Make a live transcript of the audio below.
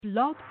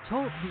Blog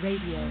Talk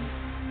Radio.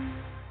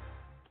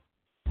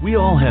 We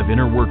all have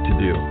inner work to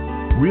do.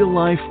 Real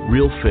Life,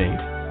 Real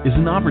Faith is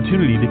an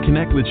opportunity to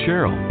connect with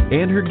Cheryl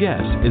and her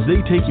guests as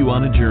they take you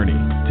on a journey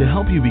to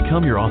help you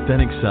become your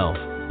authentic self.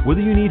 Whether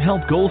you need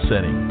help goal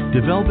setting,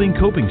 developing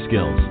coping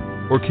skills,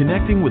 or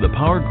connecting with a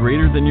power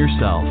greater than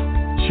yourself,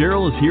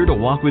 Cheryl is here to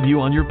walk with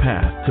you on your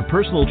path to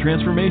personal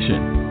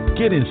transformation.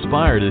 Get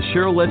inspired as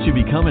Cheryl lets you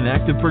become an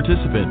active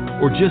participant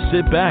or just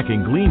sit back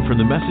and glean from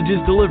the messages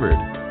delivered.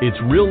 It's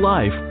Real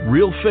Life,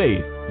 Real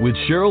Faith with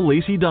Cheryl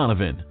Lacey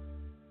Donovan.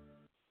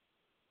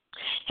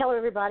 Hello,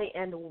 everybody,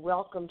 and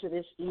welcome to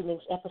this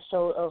evening's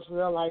episode of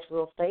Real Life,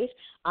 Real Faith.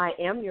 I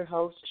am your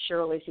host,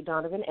 Cheryl Lacey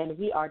Donovan, and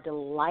we are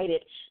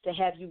delighted to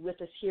have you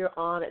with us here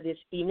on this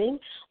evening.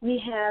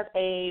 We have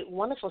a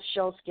wonderful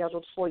show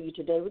scheduled for you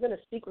today. We're going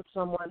to speak with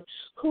someone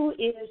who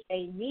is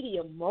a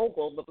media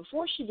mogul, but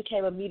before she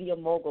became a media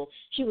mogul,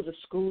 she was a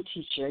school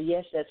teacher.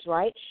 Yes, that's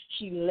right.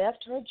 She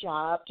left her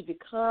job to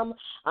become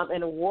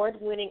an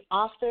award-winning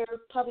author,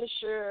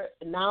 publisher,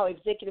 now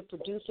executive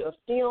producer of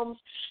films.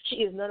 She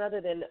is none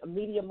other than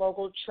media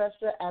mogul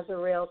Tressa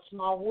Azarel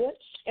Smallwood,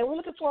 and we're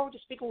looking forward to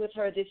speaking with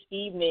her this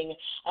evening.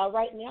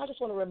 Right now, I just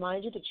want to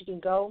remind you that you can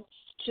go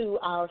to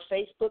our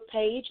Facebook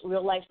page,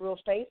 Real Life, Real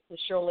Faith, with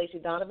Cheryl Lacey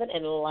Donovan,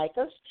 and like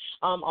us.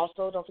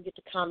 Also, don't forget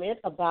to comment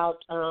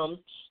about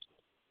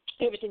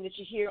everything that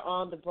you hear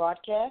on the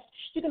broadcast.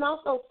 You can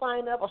also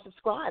sign up or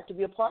subscribe to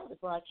be a part of the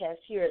broadcast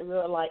here at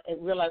Real Life,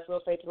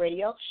 Real Faith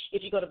Radio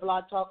if you go to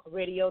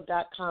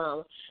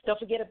blogtalkradio.com. Don't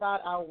forget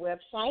about our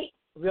website,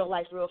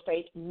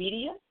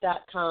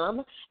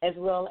 realliferealfaithmedia.com, as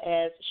well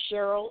as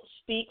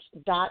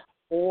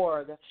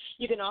CherylSpeaks.org.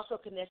 You can also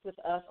connect with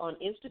us on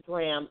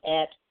Instagram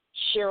at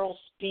Cheryl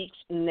Speaks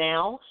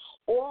Now,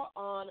 or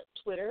on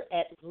Twitter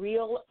at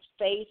Real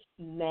Faith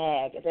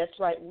Mag. That's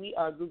right, we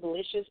are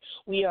Google-licious.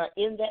 We are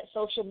in that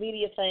social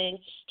media thing.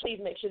 Please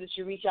make sure that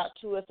you reach out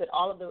to us at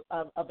all of the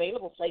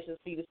available places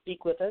for you to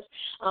speak with us.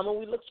 And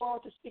we look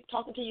forward to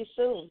talking to you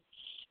soon.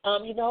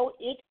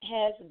 It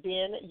has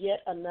been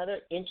yet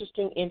another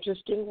interesting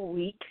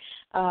week.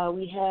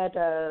 We had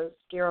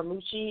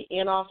Scaramucci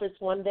in office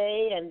one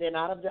day and then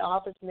out of the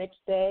office next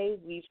day.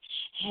 We've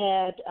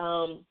had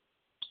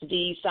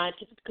the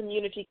scientific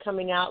community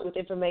coming out with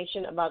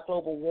information about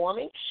global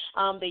warming.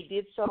 They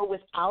did so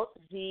without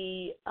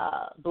the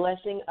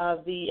blessing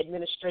of the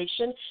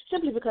administration,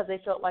 simply because they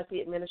felt like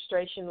the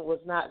administration was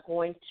not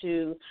going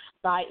to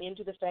buy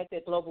into the fact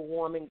that global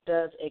warming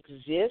does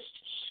exist.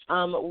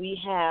 We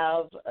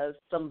have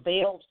some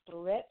veiled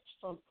threats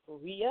from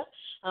Korea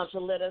to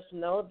let us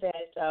know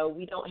that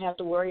we don't have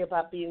to worry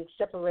about being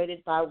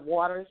separated by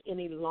waters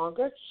any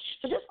longer.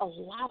 So there's a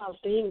lot of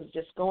things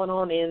just going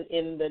on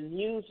in the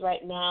news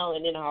right now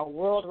and in our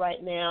world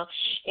right now,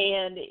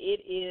 and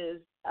it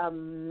is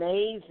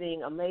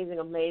amazing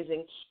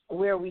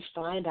where we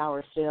find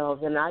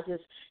ourselves. And I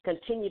just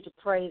continue to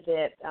pray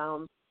that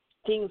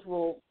things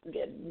will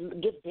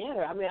get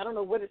better. I mean, I don't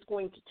know what it's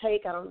going to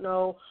take. I don't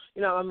know.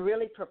 I'm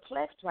really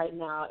perplexed right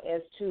now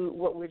as to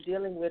what we're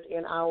dealing with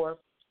in our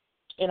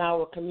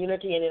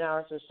community and in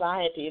our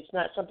society. It's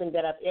not something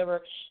that I've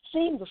ever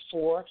seen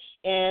before,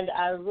 and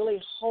I really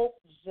hope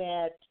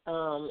that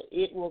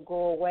it will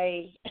go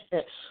away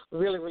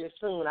really, really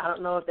soon. I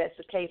don't know if that's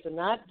the case or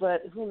not,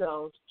 but who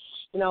knows.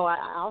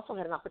 I also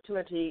had an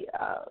opportunity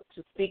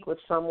to speak with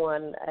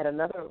someone at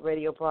another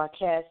radio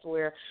broadcast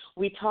where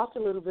we talked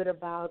a little bit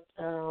about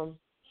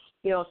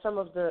some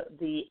of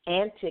the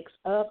antics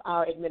of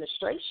our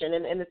administration.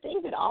 And the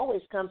thing that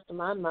always comes to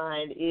my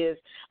mind is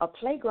a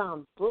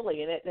playground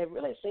bully. And it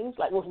really seems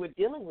like what we're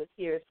dealing with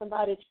here is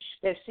somebody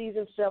that sees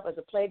himself as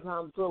a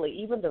playground bully.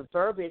 Even the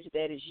verbiage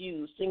that is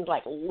used, things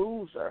like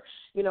loser.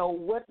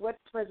 What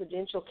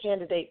presidential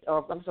candidate,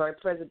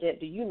 president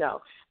do you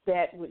know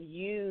that would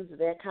use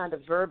that kind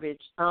of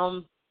verbiage?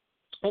 And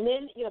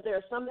then, there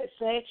are some that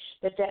say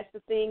that that's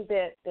the thing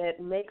that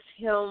makes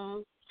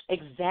him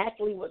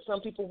exactly what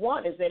some people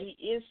want, is that he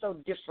is so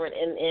different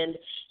and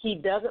he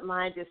doesn't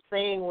mind just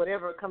saying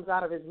whatever comes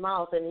out of his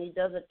mouth, and he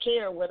doesn't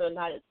care whether or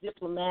not it's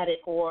diplomatic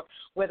or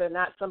whether or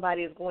not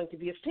somebody is going to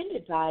be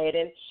offended by it.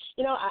 And,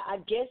 I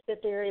guess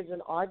that there is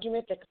an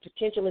argument that could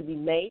potentially be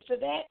made for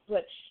that,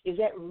 but is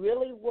that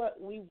really what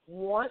we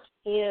want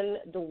in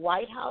the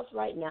White House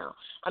right now?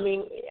 I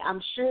mean,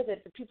 I'm sure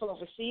that the people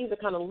overseas are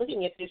kind of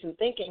looking at this and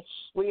thinking,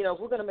 well, if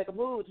we're going to make a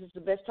move, this is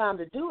the best time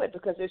to do it,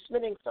 because they're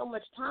spending so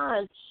much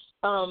time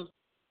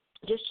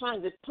just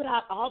trying to put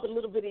out all the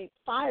little bitty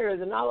fires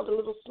and all of the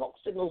little smoke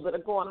signals that are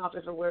going off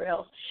everywhere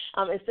else,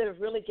 instead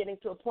of really getting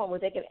to a point where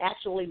they can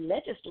actually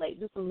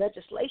do some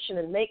legislation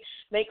and make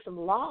some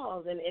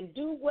laws and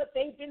do what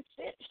they've been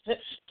sent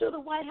to the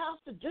White House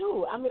to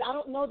do. I mean, I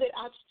don't know that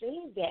I've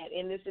seen that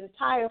in this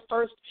entire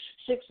first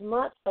 6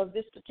 months of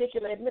this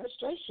particular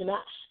administration.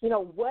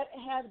 What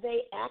have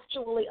they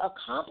actually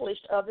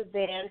accomplished other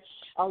than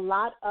a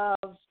lot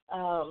of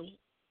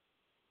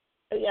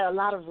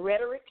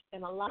rhetoric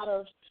and a lot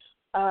of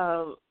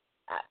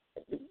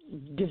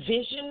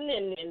division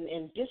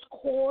and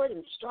discord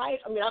and strife.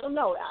 I mean, I don't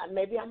know.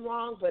 Maybe I'm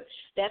wrong, but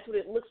that's what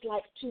it looks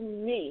like to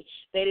me.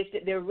 That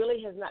there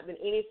really has not been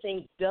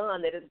anything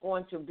done that is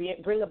going to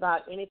bring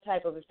about any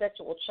type of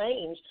effectual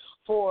change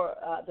for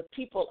the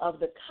people of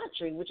the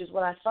country, which is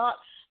what I thought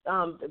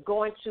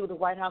going to the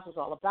White House was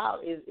all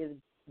about, is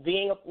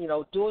being,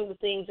 doing the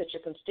things that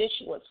your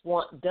constituents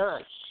want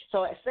done.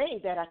 So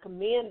saying that, I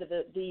commend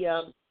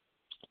the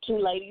two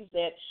ladies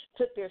that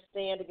took their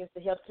stand against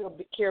the health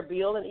care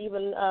bill, and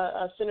even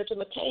Senator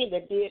McCain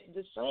that did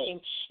the same.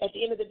 At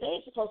the end of the day,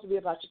 it's supposed to be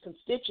about your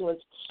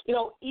constituents.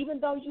 Even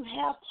though you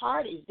have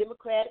parties,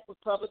 Democratic,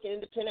 Republican,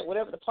 Independent,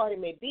 whatever the party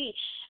may be,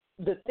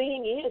 the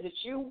thing is that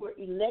you were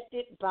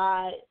elected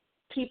by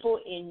people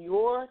in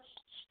your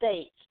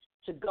state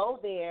to go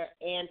there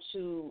and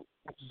to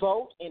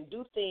vote and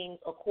do things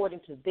according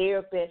to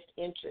their best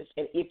interest.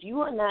 And if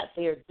you are not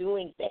there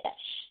doing that,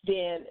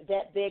 then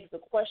that begs the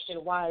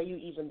question, why are you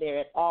even there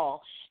at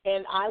all?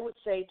 And I would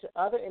say to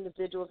other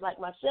individuals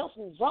like myself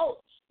who vote,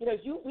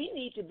 we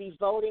need to be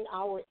voting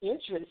our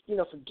interests,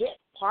 forget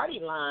party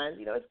lines.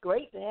 It's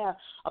great to have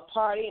a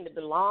party and to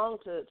belong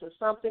to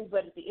something,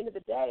 but at the end of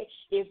the day,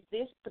 if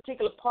this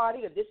particular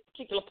party or this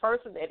particular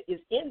person that is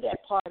in that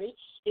party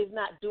is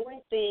not doing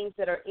things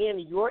that are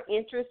in your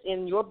interest,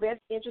 in your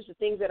best interest, the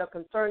things that are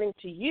concerning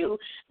to you,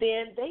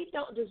 then they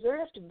don't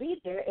deserve to be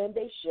there, and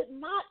they should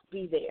not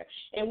be there.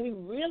 And we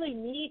really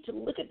need to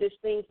look at this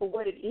thing for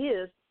what it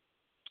is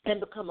and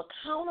become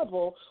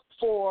accountable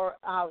for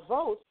our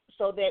votes,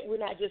 so that we're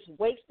not just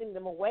wasting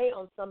them away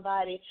on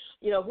somebody,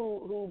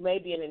 who may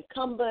be an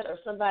incumbent or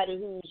somebody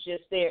who's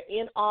just there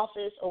in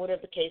office or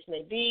whatever the case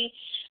may be,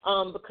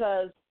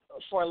 because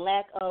for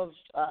lack of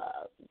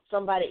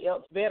somebody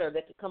else better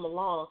that could come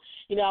along.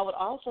 I would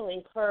also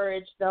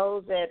encourage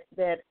those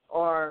that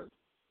are,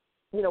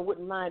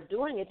 wouldn't mind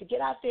doing it, to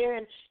get out there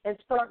and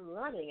start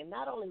running, and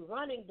not only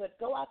running, but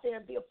go out there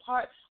and be a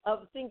part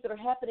of things that are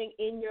happening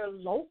in your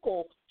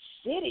local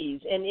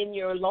cities and in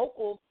your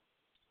local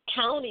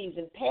counties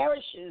and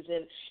parishes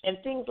and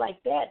things like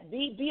that.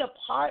 Be a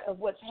part of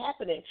what's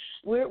happening.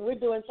 We're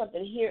doing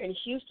something here in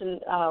Houston.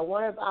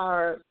 One of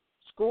our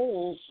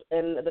schools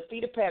and the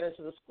feeder patterns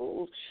of the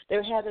schools,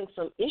 they're having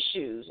some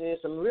issues, and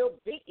some real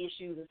big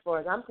issues as far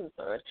as I'm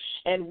concerned.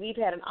 And we've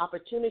had an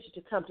opportunity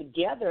to come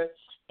together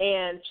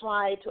and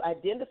try to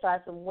identify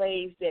some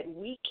ways that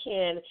we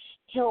can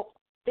help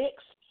fix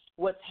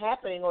what's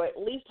happening, or at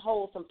least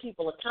hold some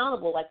people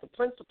accountable, like the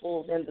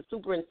principals and the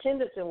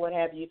superintendents and what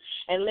have you,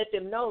 and let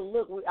them know,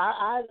 look, our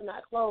eyes are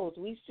not closed.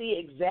 We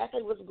see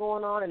exactly what's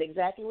going on and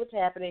exactly what's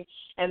happening,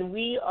 and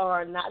we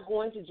are not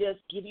going to just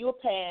give you a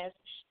pass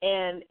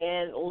and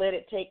let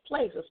it take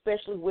place,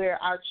 especially where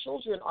our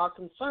children are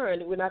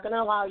concerned. We're not going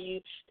to allow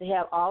you to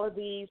have all of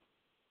these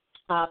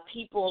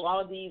people, all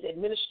of these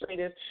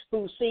administrators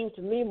who seem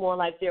to me more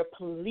like they're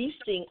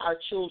policing our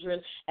children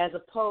as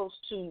opposed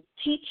to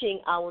teaching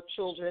our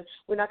children.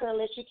 We're not going to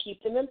let you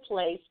keep them in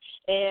place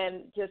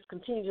and just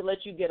continue to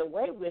let you get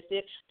away with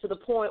it to the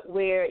point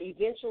where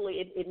eventually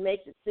it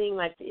makes it seem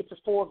like it's a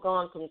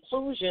foregone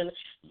conclusion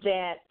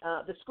that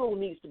the school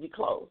needs to be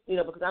closed,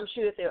 because I'm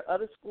sure that there are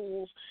other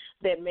schools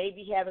that may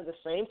be having the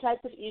same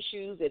type of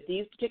issues that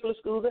these particular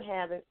schools are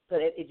having,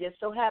 but it just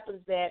so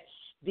happens that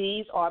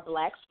these are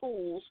black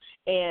schools,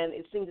 and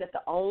it seems that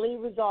the only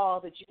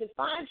resolve that you can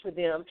find for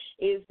them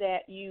is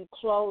that you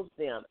close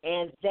them,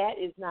 and that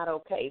is not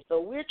okay.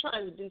 So we're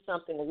trying to do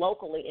something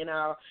locally in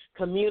our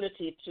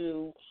community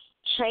to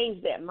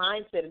change that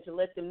mindset and to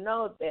let them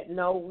know that,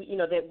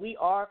 that we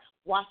are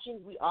watching,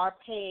 we are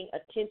paying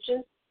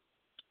attention,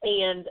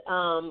 and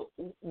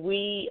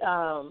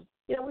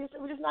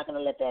we're just not going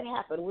to let that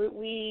happen.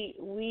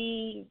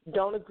 We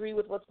don't agree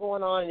with what's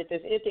going on, and if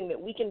there's anything that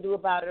we can do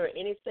about it or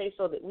any say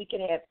so that we can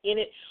have in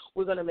it,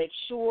 we're going to make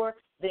sure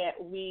that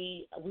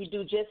we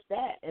do just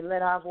that and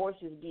let our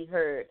voices be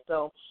heard.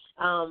 So,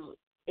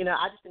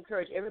 I just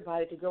encourage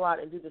everybody to go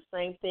out and do the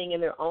same thing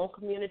in their own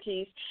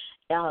communities.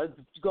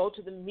 Go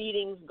to the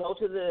meetings, go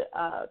to the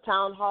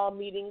town hall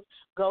meetings,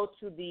 go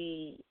to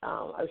the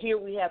here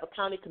we have a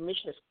county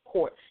commissioner's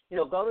court.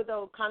 Go to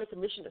the county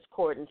commissioner's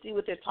court and see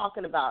what they're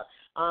talking about.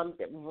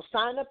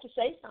 Sign up to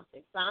say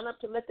something. Sign up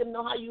to let them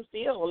know how you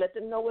feel, or let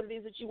them know what it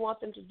is that you want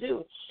them to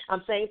do.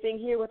 Same thing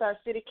here with our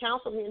city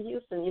council here in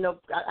Houston.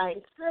 I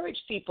encourage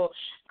people,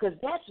 because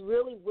that's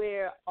really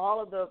where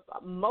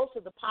most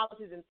of the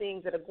policies and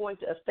things that are going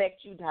to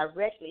affect you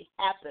directly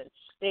happen.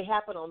 They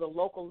happen on the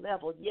local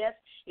level. Yes,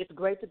 it's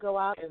great to go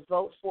out and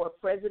vote for a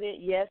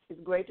president. Yes,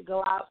 it's great to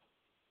go out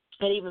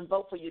and even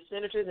vote for your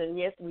senators, and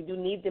yes, we do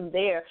need them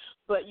there.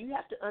 But you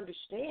have to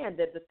understand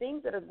that the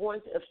things that are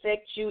going to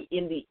affect you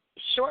in the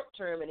short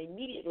term and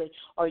immediately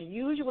are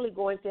usually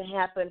going to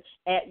happen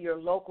at your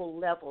local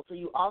level. So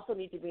you also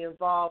need to be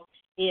involved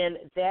in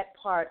that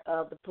part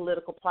of the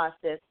political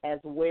process as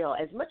well,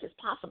 as much as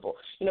possible.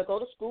 Go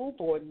to school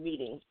board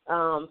meetings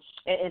and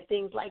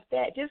things like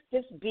that. Just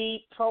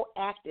be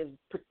proactive,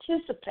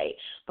 participate,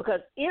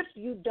 because if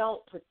you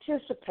don't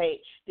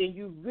participate, then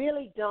you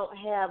really don't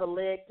have a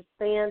leg to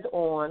stand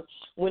on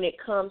when it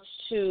comes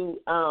to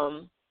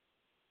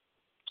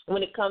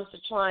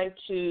trying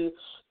to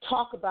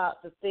talk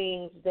about the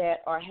things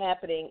that are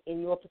happening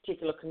in your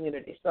particular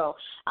community. So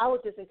I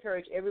would just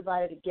encourage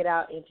everybody to get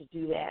out and to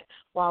do that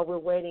while we're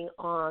waiting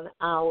on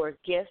our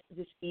guest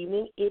this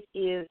evening. It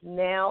is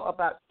now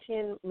about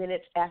 10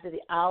 after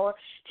the hour.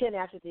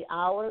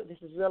 This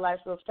is Real Life,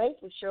 Real Faith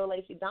with Cheryl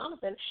Lacey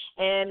Donovan,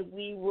 and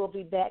we will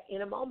be back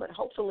in a moment,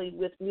 hopefully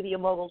with media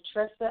mogul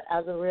Tressa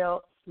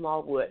Azarel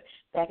Smallwood.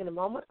 Back in a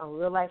moment on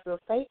Real Life, Real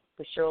Faith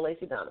with Cheryl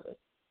Lacey Donovan.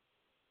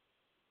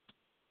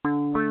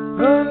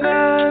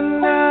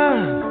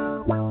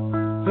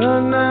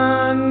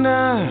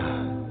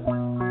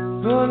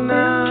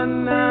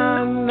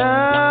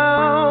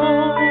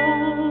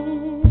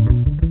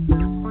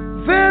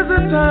 There's a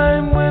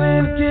time when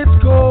it gets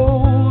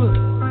cold,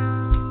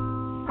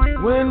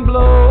 wind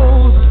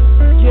blows,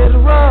 get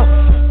rough,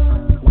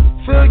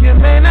 feel you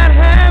may not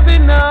have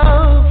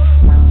enough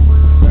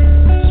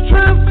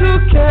strength to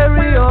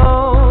carry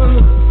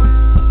on,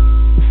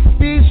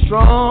 be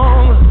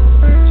strong,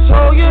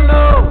 so you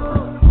know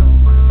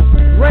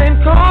rain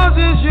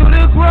causes you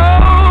to grow.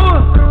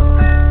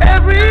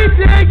 Every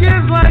day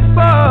is like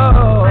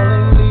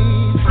falling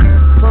leaves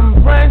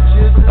from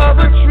branches of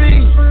a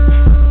tree.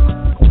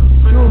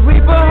 You'll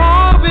reap a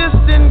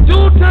harvest in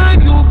due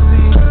time, you'll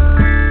see.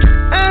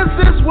 As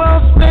this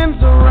world spins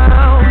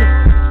around,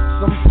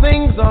 some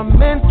things are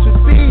meant to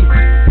be.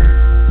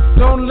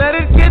 Don't let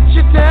it get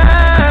you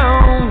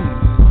down.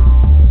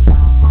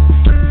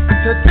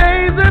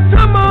 Today's a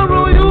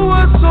tomorrow you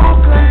were so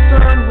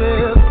concerned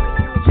with.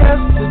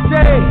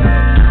 Yesterday,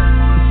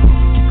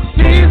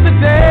 seize the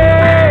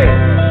day.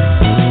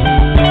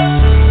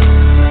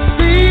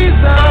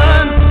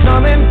 Seasons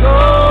come and go,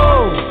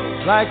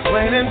 like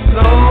rain and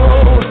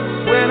snow.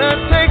 Winter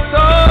takes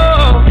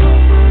off.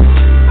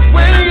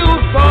 When you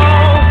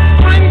fall,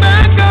 spring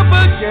back up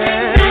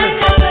again.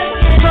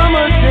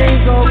 Summer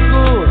days are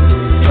good,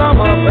 some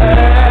are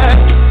bad.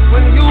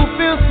 When you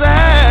feel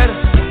sad,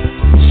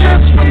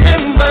 just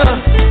remember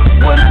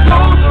what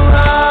goes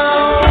around.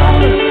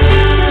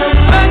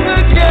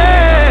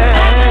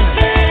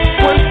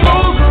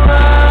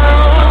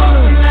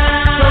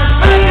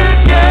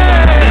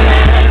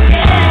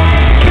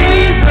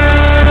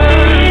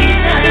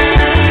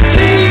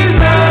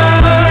 Jesus.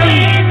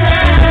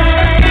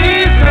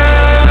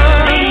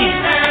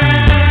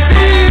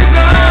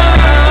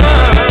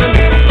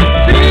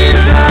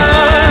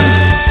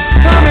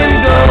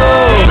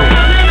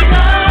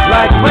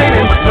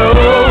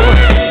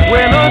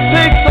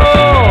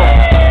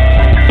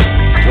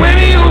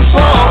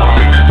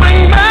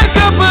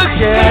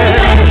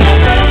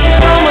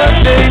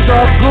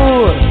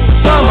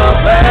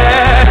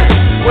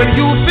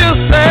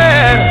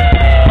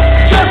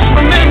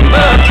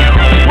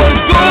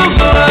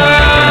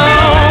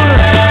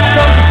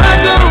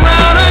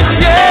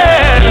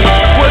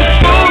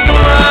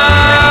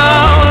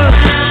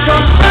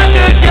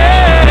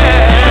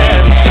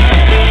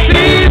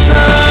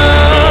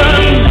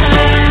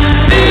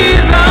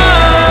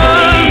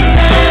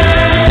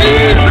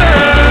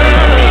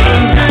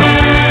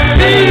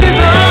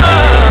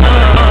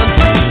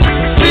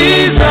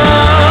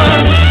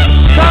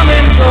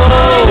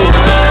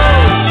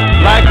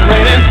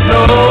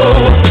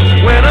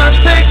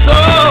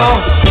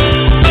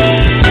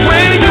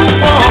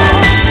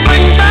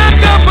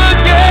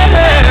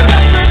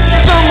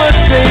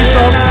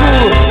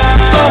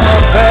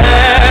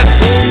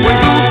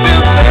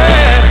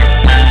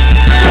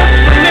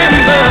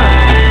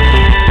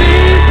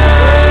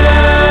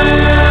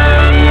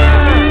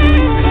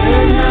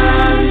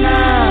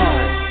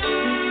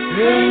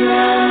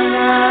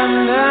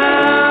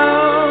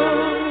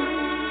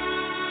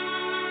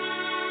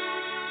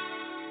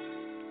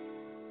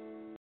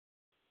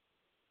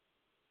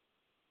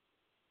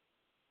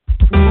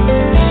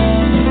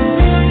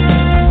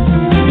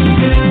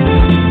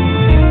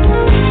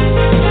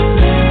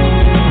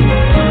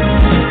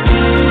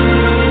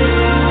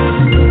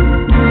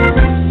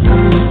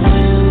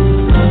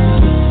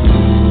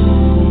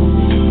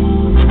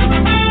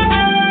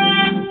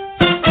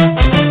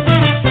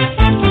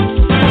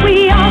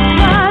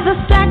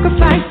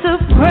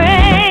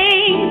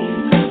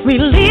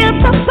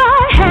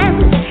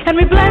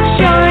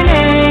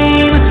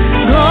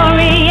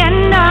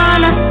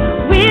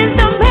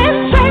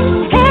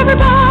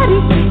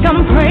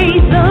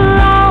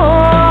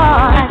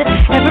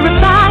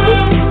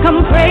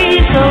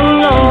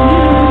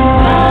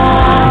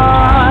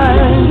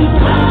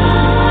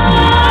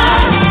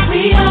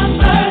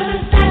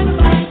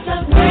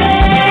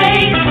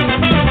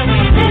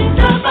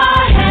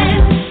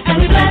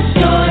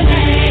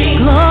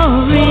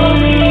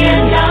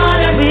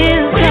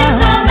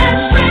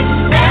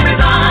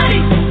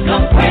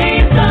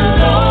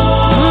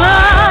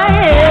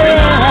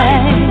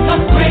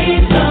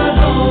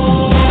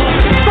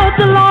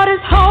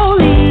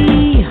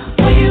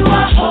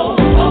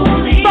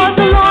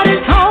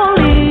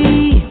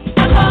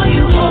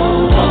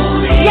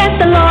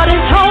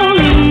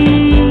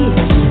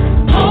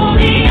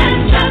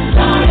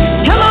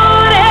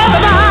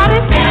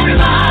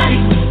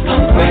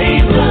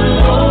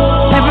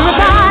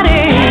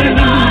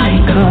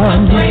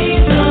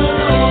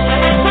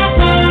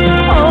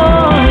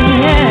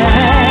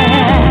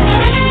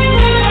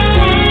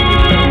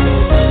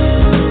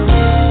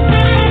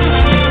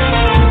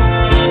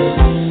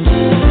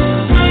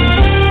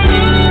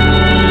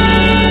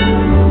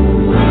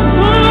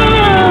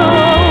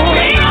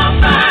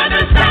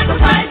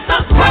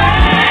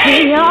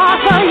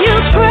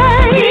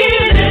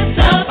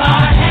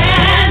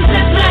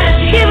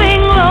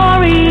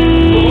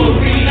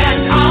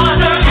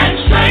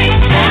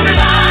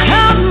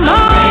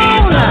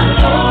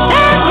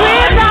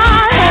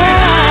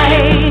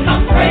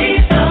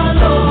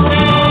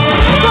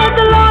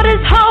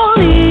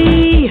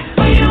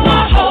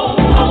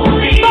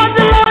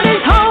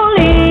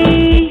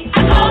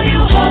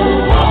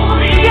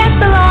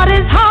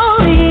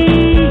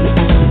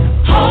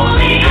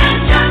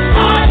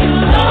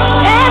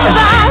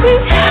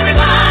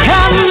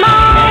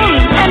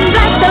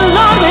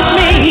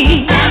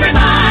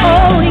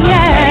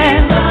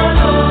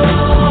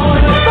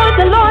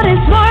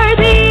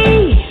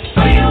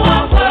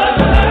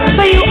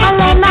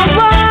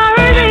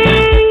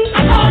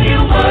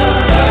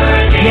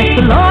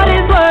 The Lord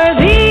is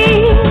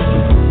worthy.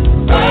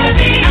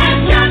 Worthy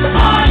and just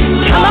are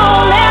you. Come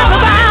on,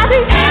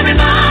 everybody.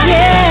 Everybody.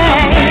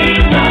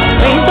 Yeah.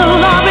 Praise the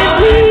Lord with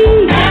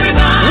me.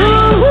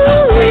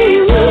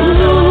 Everybody.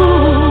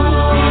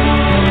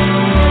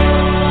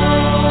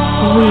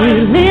 We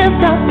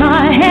lift up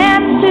our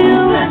hands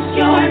to bless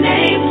your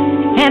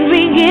name, and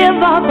we give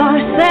up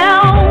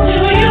ourselves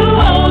to you,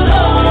 oh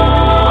Lord.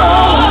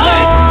 Oh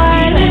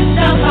Lord. We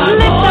lift up our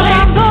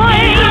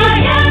voice.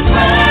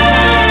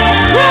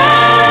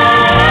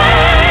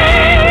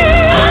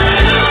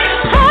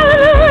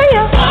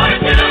 Hallelujah.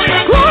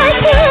 Glory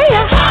to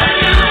you.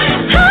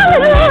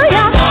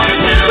 Hallelujah.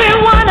 We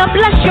want to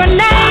bless your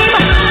name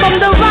from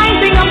the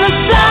rising of the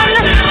sun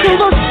to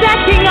the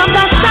setting of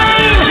the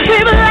same. We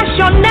bless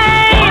your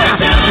name.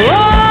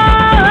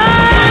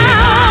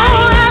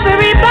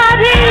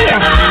 Everybody,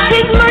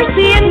 His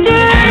mercy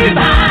endures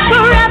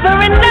forever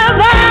and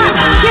ever.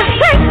 Give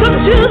thanks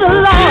unto the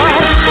Lord,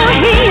 for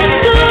He is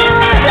good,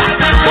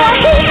 for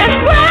He is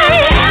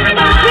great.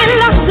 We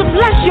love to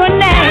bless your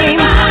name.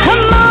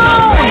 Come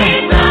on,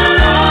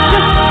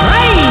 just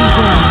praise Him.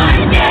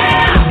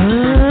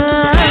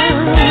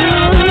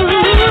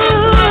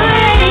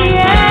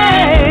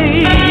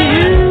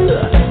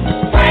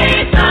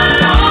 Praise the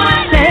Lord.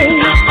 Say,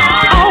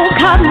 oh,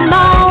 come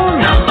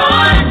on.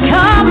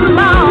 Come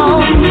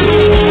on,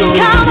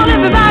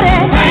 everybody.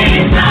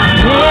 Praise the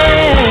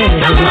Lord.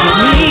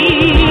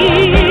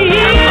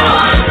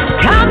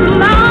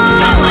 Come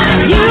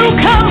on, you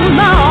come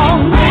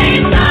on.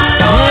 Praise the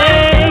Lord.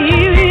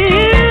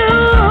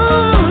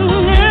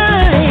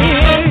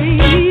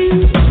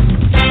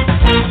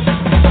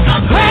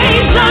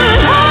 Praise the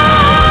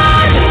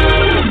Lord.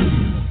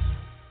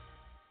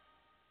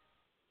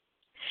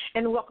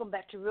 And welcome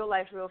back to Real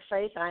Life, Real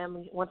Faith. I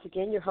am once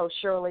again your host,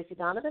 Cheryl Lacey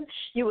Donovan.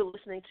 You were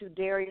listening to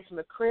Darius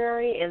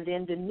McCrary and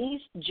then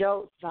Denise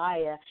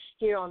Josiah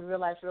here on Real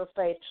Life, Real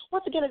Faith.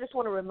 Once again, I just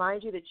want to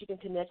remind you that you can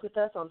connect with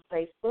us on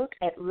Facebook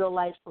at Real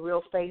Life,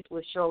 Real Faith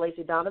with Cheryl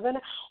Lacey Donovan,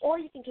 or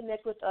you can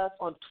connect with us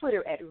on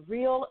Twitter at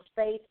Real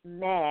Faith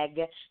Mag.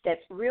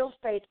 That's Real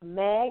Faith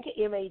Mag,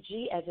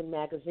 M-A-G, as in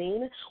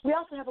magazine. We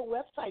also have a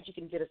website you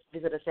can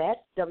visit us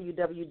at,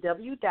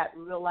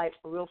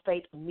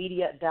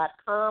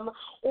 www.realliferealfaithmedia.com,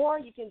 or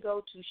you can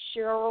go to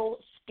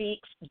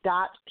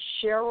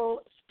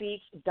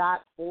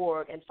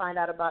cherylspeaks.org and find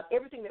out about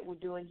everything that we're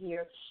doing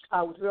here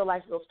with Real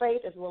Life, Real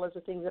Faith, as well as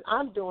the things that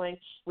I'm doing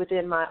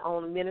within my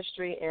own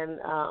ministry and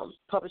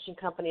publishing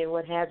company and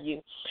what have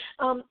you.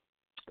 I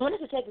wanted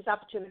to take this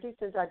opportunity,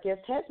 since our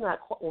guest has not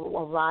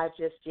arrived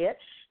just yet,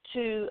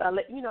 to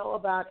let you know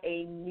about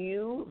a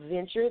new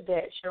venture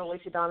that Cheryl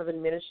Lacey Donovan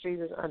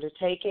Ministries is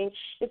undertaking.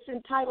 It's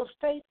entitled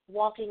Faith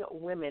Walking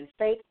Women.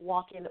 Faith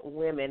Walking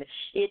Women.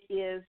 It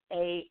is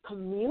a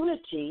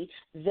community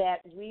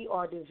that we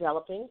are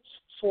developing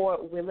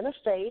for women of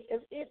faith,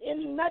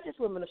 and not just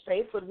women of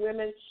faith, but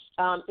women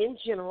in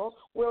general,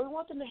 where we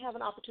want them to have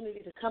an opportunity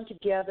to come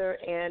together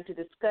and to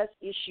discuss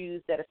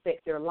issues that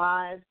affect their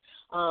lives,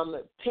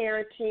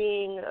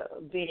 parenting,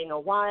 being a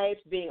wife,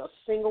 being a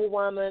single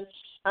woman,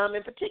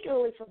 and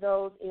particularly for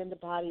those in the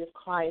body of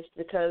Christ,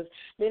 because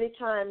many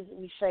times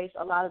we face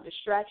a lot of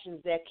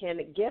distractions that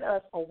can get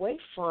us away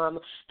from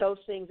those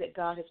things that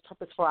God has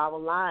purposed for our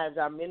lives,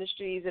 our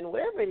ministries, and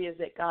whatever it is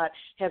that God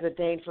has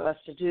ordained for us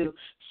to do.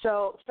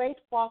 So Faith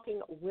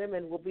Walking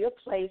Women will be a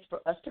place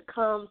for us to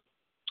come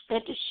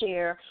and to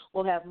share.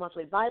 We'll have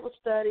monthly Bible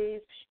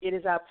studies. It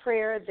is our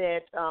prayer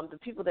that the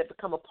people that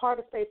become a part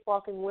of Faith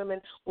Walking Women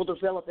will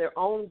develop their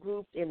own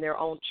groups in their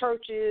own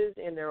churches,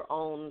 in their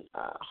own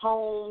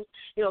homes,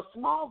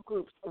 small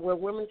groups where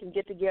women can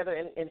get together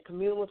and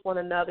commune with one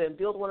another and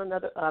build one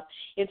another up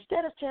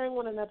instead of tearing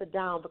one another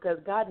down, because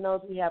God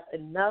knows we have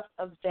enough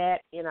of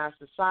that in our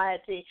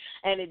society,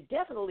 and it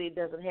definitely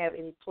doesn't have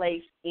any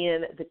place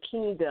in the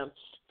kingdom.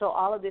 So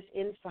all of this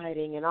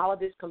infighting and all of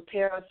this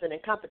comparison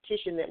and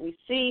competition that we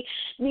see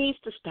needs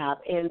to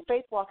stop, and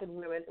Faith Walking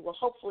Women will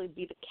hopefully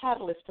be the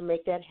catalyst to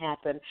make that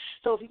happen.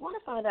 So if you want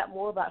to find out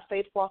more about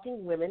Faith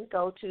Walking Women,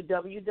 go to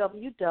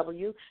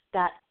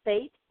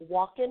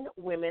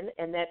www.faithwalkingwomen,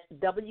 and that's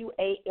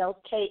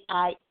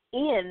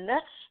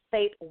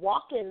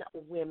WALKIN,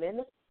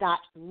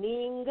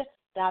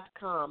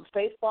 faithwalkingwomen.ning.com,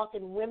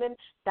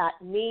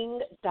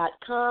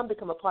 faithwalkingwomen.ning.com.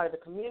 Become a part of the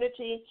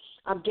community.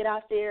 Get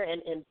out there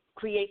and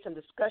create some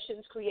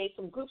discussions, create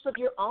some groups of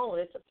your own.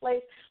 It's a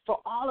place for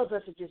all of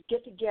us to just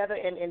get together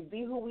and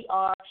be who we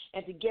are,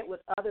 and to get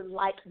with other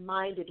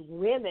like-minded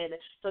women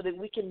so that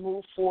we can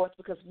move forth,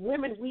 because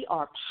women, we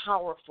are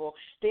powerful.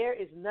 There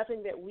is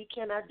nothing that we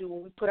cannot do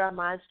when we put our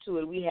minds to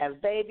it. We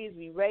have babies,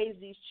 we raise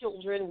these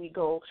children, we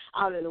go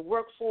out in the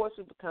workforce,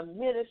 we become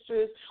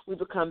ministers, we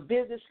become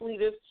business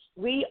leaders.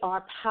 We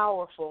are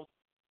powerful.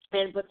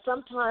 But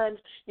sometimes,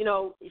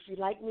 if you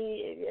like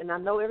me, and I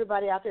know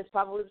everybody out there is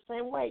probably the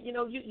same way,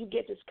 you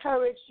get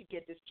discouraged, you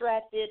get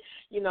distracted,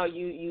 you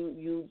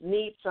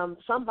need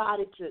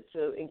somebody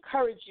to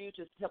encourage you,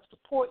 to help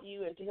support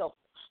you, and to help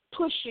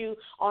push you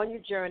on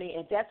your journey,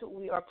 and that's what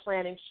we are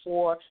planning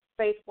for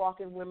Faith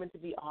Walking Women to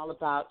be all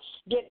about.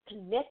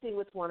 Connecting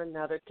with one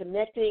another,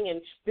 connecting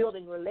and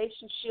building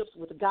relationships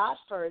with God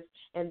first,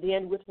 and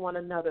then with one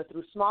another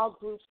through small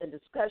groups and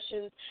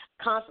discussions,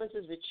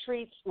 conferences,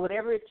 retreats,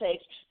 whatever it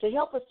takes to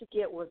help us to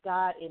get where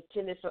God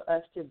intended for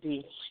us to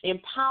be.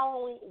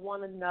 Empowering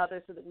one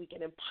another so that we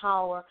can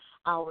empower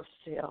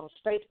ourselves.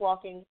 Faith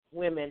Walking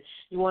Women.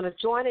 You want to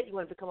join it? You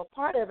want to become a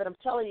part of it? I'm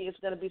telling you, it's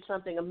going to be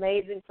something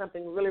amazing,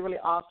 something really, really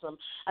awesome.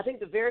 I think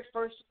the very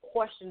first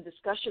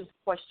discussion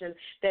question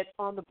that's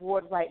on the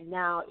board right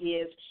now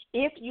is,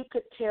 if you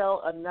could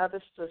tell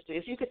another sister,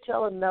 if you could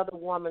tell another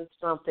woman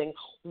something,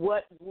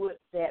 what would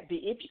that be?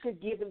 If you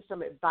could give them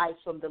some advice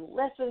from the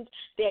lessons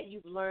that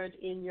you've learned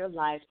in your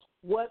life,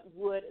 what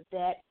would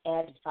that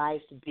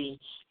advice be?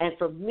 And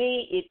for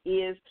me, it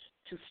is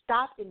to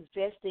stop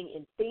investing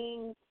in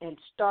things and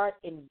start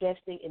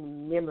investing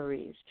in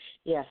memories.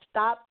 Yeah,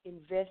 stop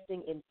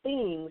investing in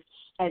things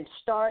and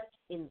start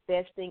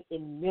investing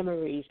in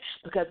memories,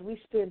 because we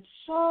spend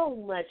so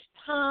much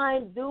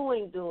time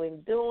doing,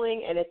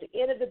 and at the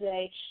end of the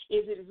day,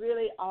 is it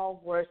really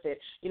all worth it?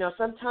 You know,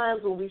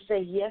 sometimes when we say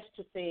yes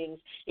to things,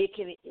 it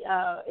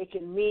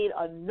can mean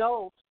a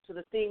no to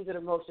the things that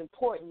are most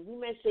important. We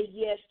may say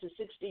yes to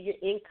six-figure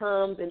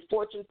incomes and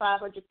Fortune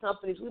 500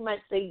 companies. We might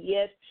say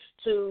yes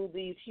to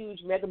these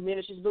huge mega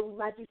ministries, but we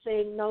might be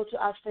saying no to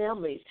our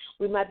families.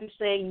 We might be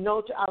saying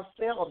no to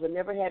ourselves and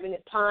never having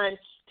time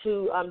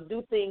to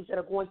do things that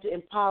are going to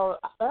empower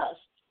us.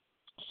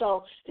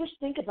 So just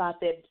think about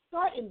that.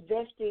 Stop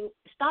investing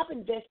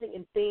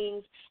in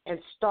things and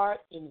start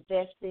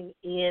investing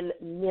in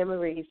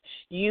memories.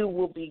 You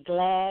will be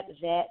glad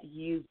that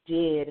you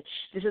did.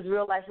 This is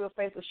Real Life, Real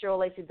Faith with Cheryl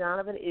Lacey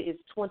Donovan. It is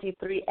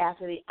 23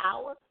 after the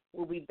hour.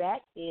 We'll be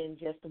back in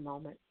just a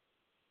moment.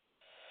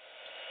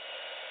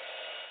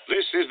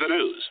 This is the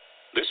news.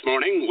 This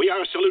morning, we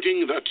are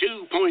saluting the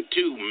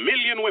 2.2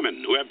 million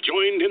women who have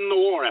joined in the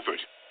war effort.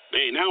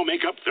 They now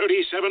make up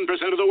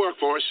 37% of the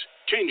workforce,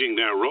 changing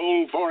their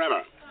role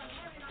forever.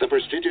 The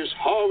prestigious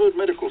Harvard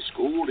Medical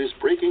School is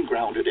breaking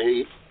ground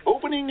today,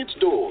 opening its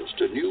doors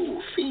to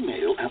new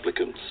female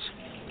applicants.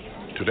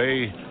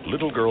 Today,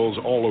 little girls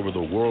all over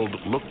the world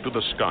look to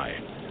the sky,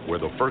 where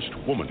the first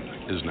woman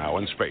is now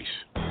in space.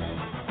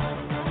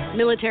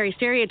 Military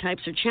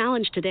stereotypes are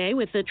challenged today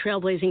with the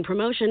trailblazing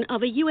promotion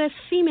of a U.S.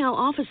 female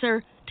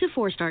officer to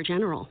 4-star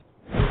general.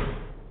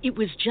 It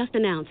was just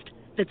announced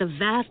that the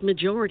vast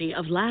majority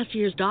of last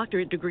year's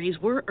doctorate degrees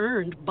were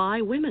earned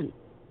by women.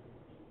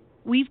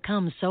 We've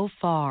come so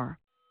far,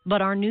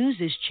 but our news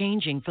is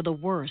changing for the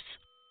worse.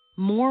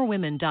 More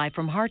women die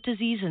from heart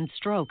disease and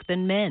stroke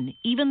than men,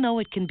 even though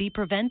it can be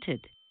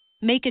prevented.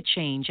 Make a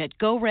change at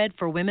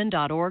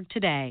goredforwomen.org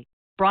today.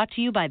 Brought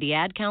to you by the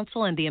Ad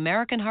Council and the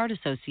American Heart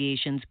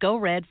Association's Go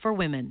Red for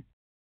Women.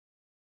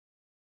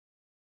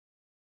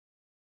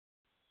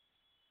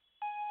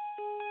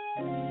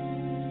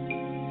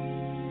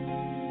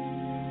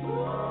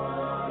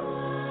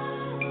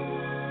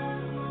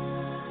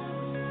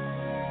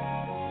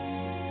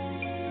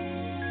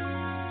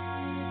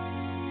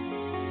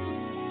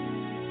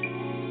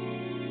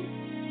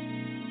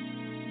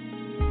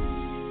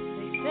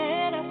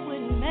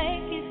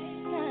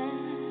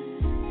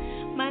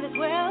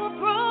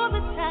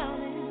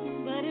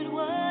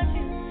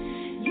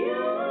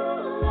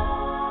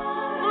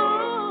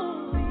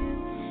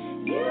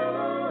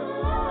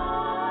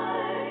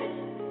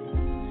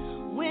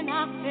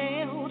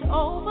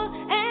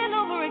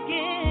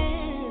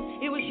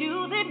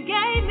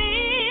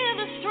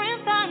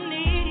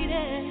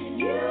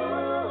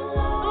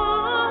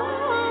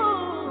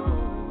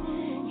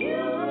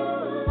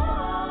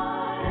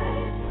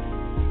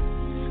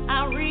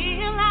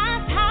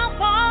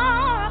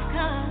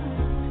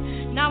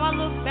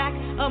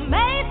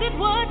 Amazed at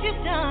what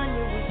you've done,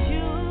 it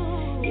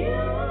was you.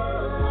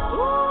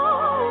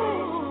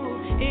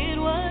 It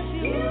was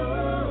you.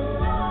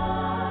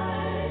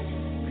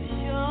 'Cause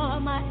you're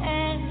my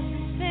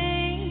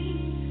everything.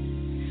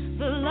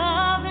 The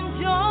love and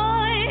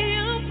joy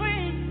you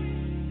bring,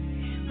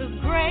 the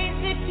grace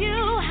that you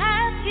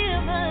have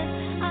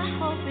given, I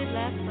hope it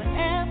lasts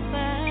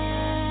forever.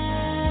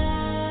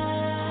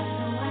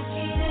 I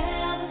can't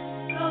ever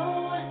go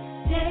a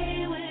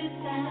day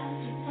without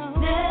you.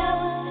 Never.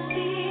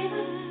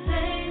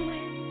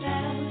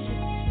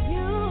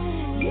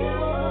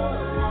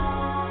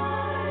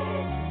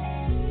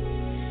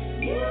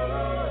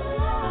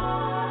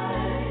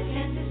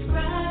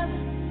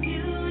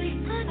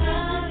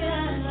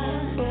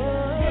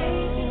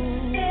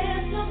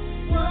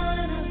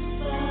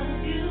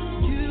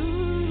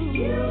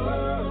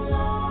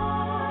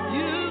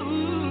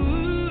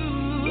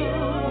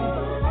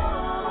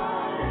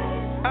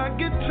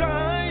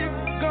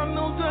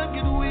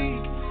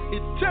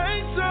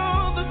 Takes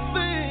all the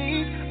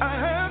things I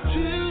have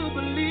to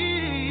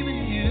believe in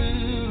you.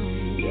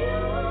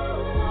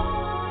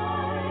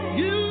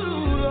 You,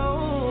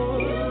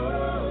 Lord. You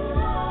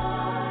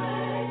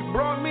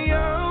brought me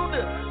out,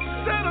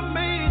 said I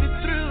made it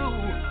through.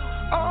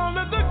 All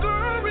of the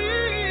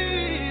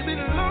glory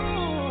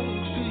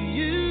belongs to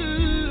you.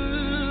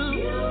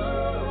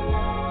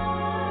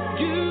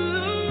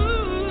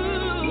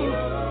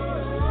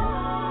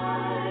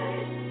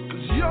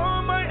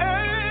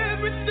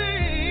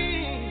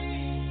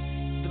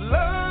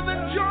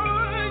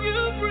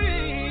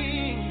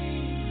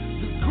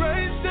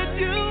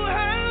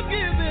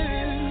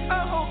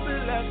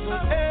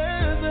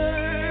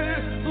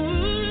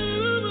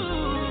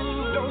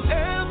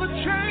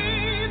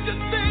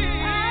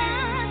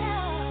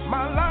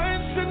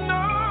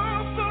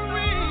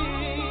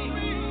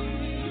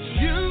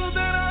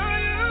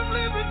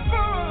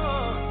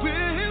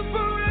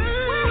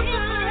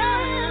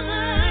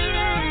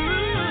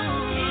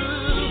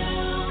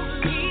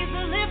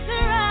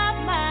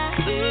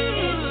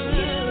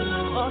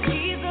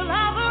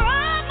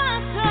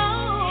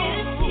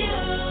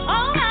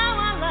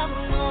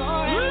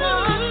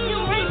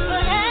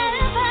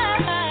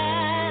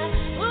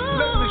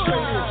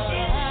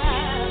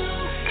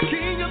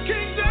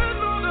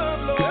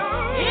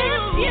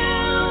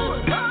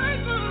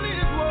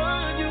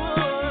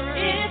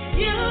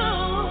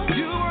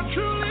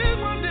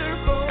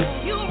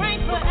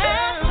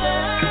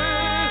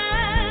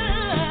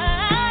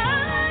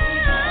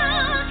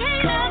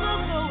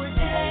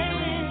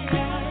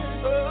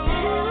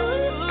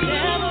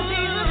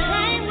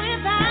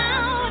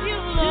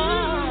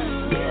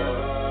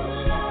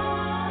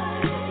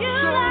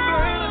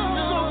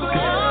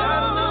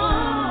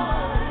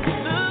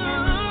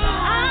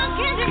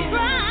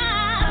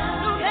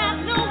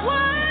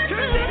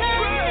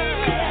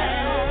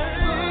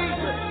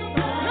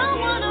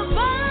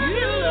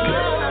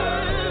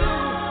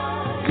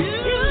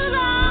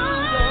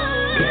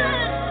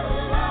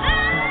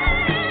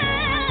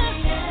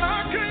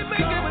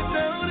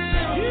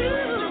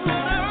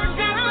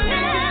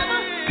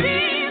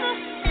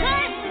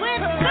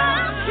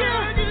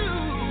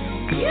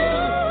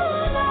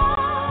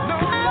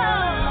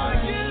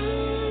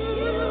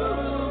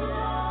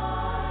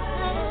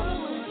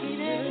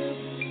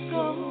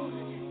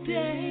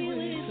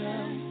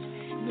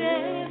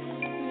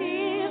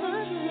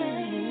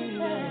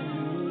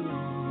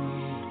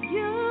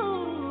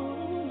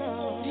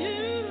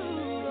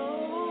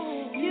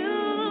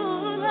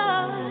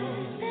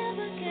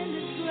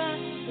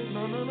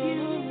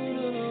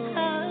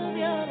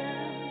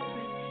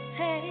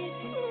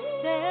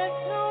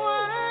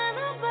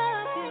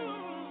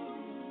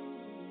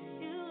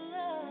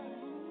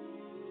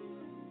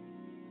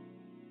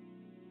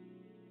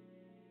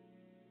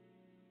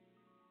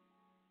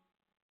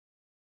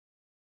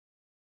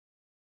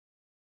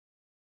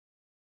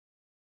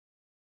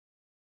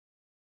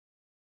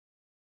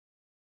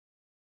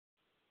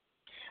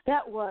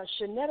 That was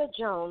Shanetta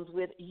Jones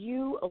with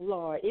You,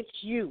 Lord. It's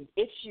You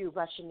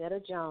by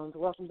Shanetta Jones.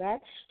 Welcome back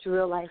to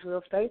Real Life,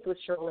 Real Faith with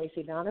Cheryl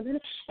Lacey Donovan.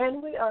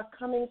 And we are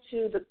coming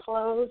to the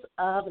close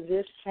of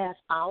this half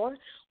hour.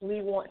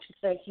 We want to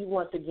thank you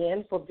once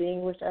again for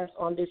being with us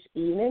on this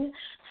evening.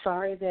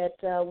 Sorry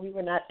that we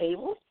were not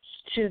able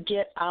to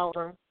get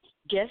our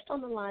guest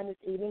on the line this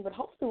evening, but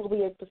hopefully we'll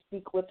be able to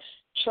speak with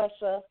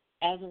Tressa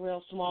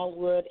Azarel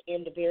Smallwood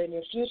in the very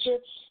near future.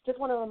 Just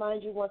want to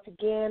remind you once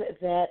again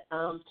that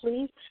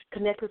please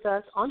connect with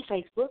us on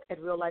Facebook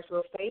at Real Life,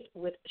 Real Faith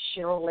with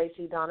Cheryl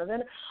Lacey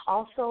Donovan.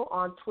 Also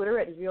on Twitter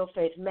at Real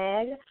Faith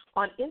Mag,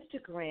 on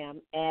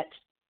Instagram at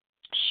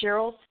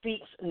Cheryl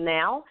Speaks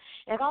Now,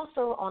 and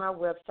also on our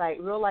website,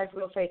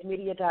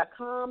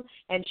 realliferealfaithmedia.com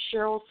and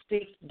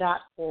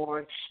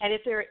CherylSpeaks.org. And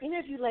if there are any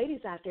of you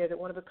ladies out there that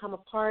want to become a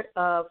part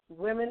of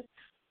women,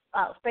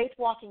 Faith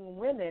Walking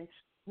Women,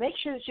 make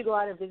sure that you go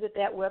out and visit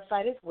that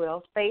website as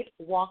well, Faith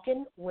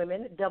Walking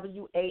Women,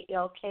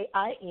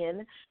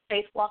 WALKIN,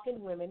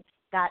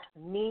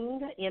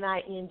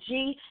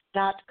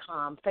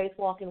 faithwalkingwomen.ning.com,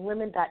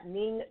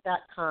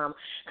 faithwalkingwomen.ning.com.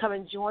 Come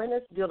and join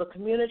us, build a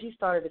community,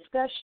 start a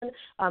discussion,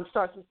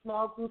 start some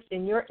small groups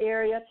in your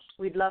area.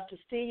 We'd love to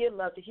see you,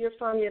 love to hear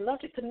from you, love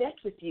to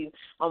connect with you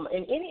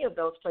in any of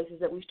those places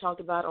that we've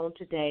talked about on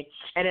today.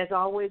 And as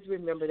always,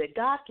 remember that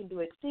God can do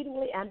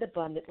exceedingly and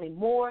abundantly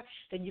more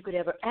than you could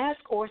ever ask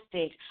or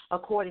think,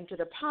 according to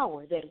the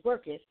power that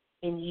worketh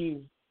in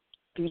you.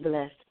 Be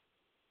blessed.